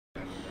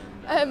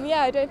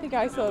Yeah, I don't think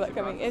I saw that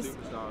coming.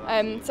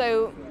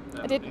 So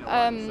I did.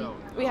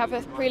 We have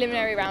a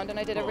preliminary round, and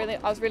I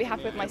was really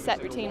happy with my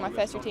set routine, my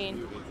first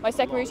routine. My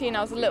second routine,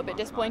 I was a little bit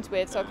disappointed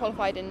with, so I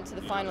qualified into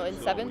the final in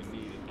 7th.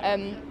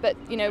 But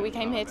we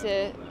came here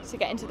to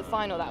get into the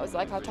final. That was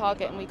like our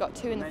target, and we got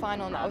 2 in the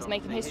final, and that was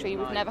making history.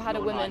 We've never had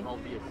a woman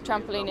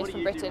trampolinist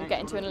from Britain get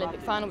into an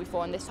Olympic final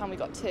before, and this time we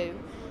got 2.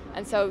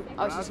 And so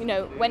I was just,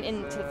 went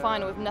into the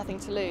final with nothing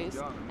to lose,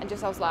 and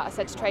I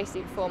said to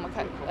Tracy before,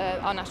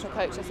 our national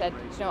coach, I said,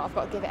 I've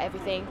got to give it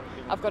everything.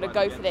 I've got to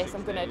go for this.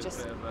 I've got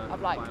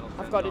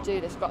to do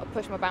this. I've got to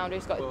push my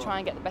boundaries. Got to try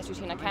and get the best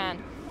routine I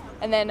can.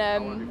 And then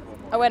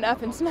I went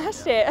up and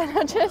smashed it, and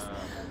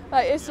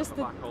it's just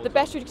the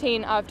best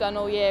routine I've done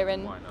all year,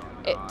 and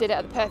it did it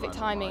at the perfect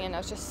timing, and I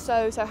was just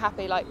so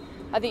happy. Like,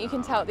 I think you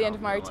can tell at the end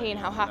of my routine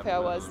how happy I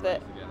was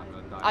that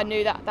I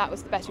knew that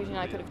was the best routine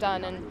I could have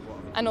done,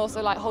 and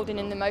also like holding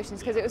in the emotions,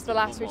 because it was the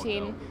last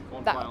routine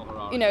that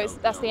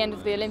that's the end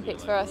of the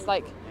Olympics for us.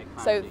 Like,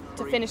 so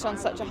to finish on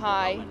such a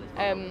high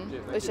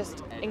was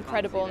just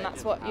incredible, and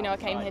that's what I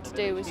came here to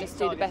do, was just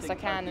do the best I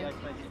can,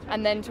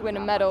 and then to win a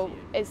medal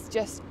is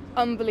just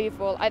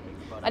unbelievable.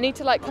 I need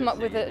to come up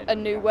with a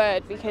new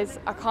word, because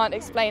I can't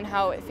explain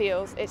how it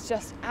feels. It's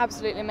just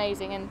absolutely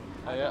amazing, and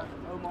I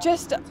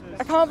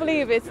can't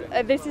believe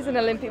this is an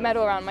Olympic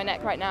medal around my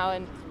neck right now,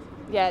 and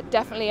yeah,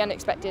 definitely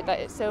unexpected that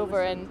it's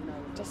silver, and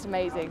just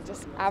amazing,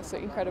 just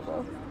absolutely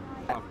incredible.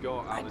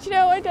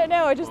 I don't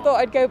know, I just thought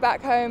I'd go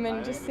back home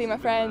and just see my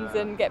friends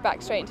and get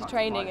back straight into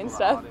training and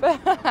stuff.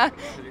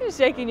 Just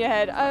shaking your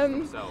head.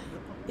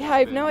 Yeah, I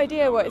have no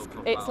idea what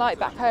it's like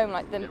back home.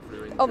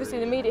 Obviously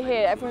the media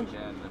here, everyone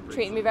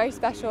treated me very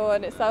special,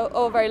 and it's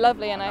all very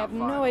lovely, and I have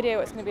no idea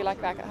what it's going to be like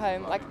back at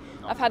home.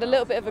 I've had a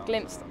little bit of a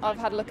glimpse. I've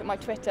had a look at my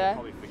Twitter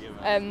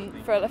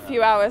for a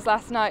few hours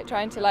last night,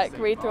 trying to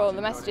read through all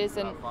the messages,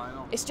 and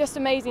it's just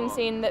amazing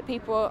seeing that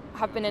people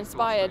have been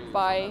inspired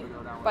by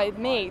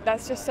me.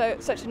 That's just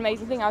such an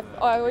amazing thing. I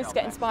always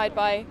get inspired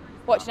by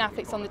watching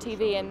athletes on the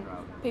TV, and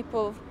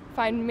people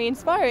find me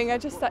inspiring. I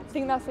just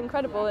think that's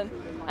incredible,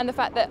 and the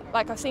fact that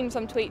I've seen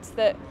some tweets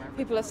that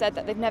people have said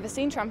that they've never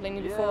seen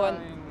trampolining before,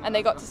 and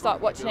they got to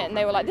start watching it, and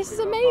they were like, this is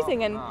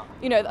amazing. And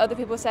other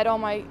people said, oh,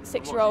 my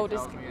 6-year-old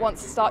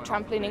wants to start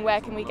trampolining,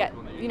 where can we get,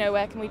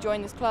 where can we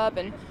join this club?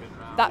 And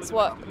that's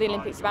what the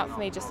Olympics is about for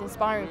me, just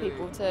inspiring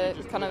people to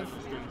kind of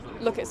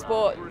look at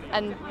sport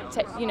and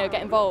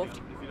get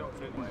involved.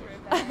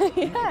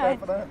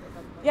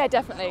 Yeah,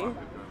 definitely.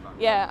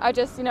 Yeah, I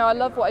just I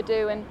love what I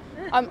do, and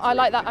I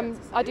like that.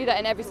 I do that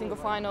in every single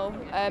final.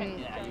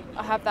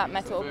 I have that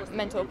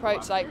mental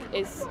approach.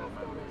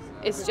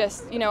 It's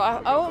just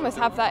I almost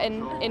have that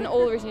in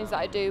all the routines that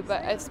I do,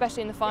 but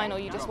especially in the final,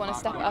 you just want to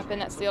step it up,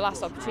 and that's your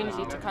last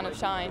opportunity to kind of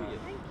shine.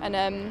 And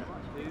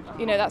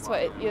that's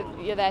what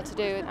you're there to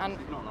do. And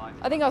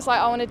I think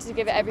I wanted to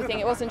give it everything.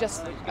 It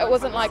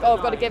wasn't like, oh,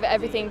 I've got to give it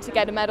everything to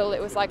get a medal.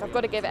 It was like, I've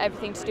got to give it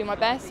everything to do my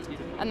best,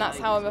 and that's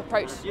how I've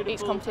approached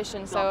each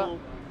competition. So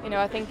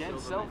I think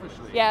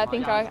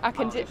I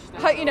can do,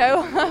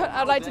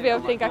 I'd like to be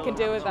able to think I can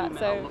deal with that.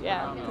 So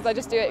yeah, because I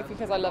just do it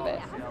because I love it.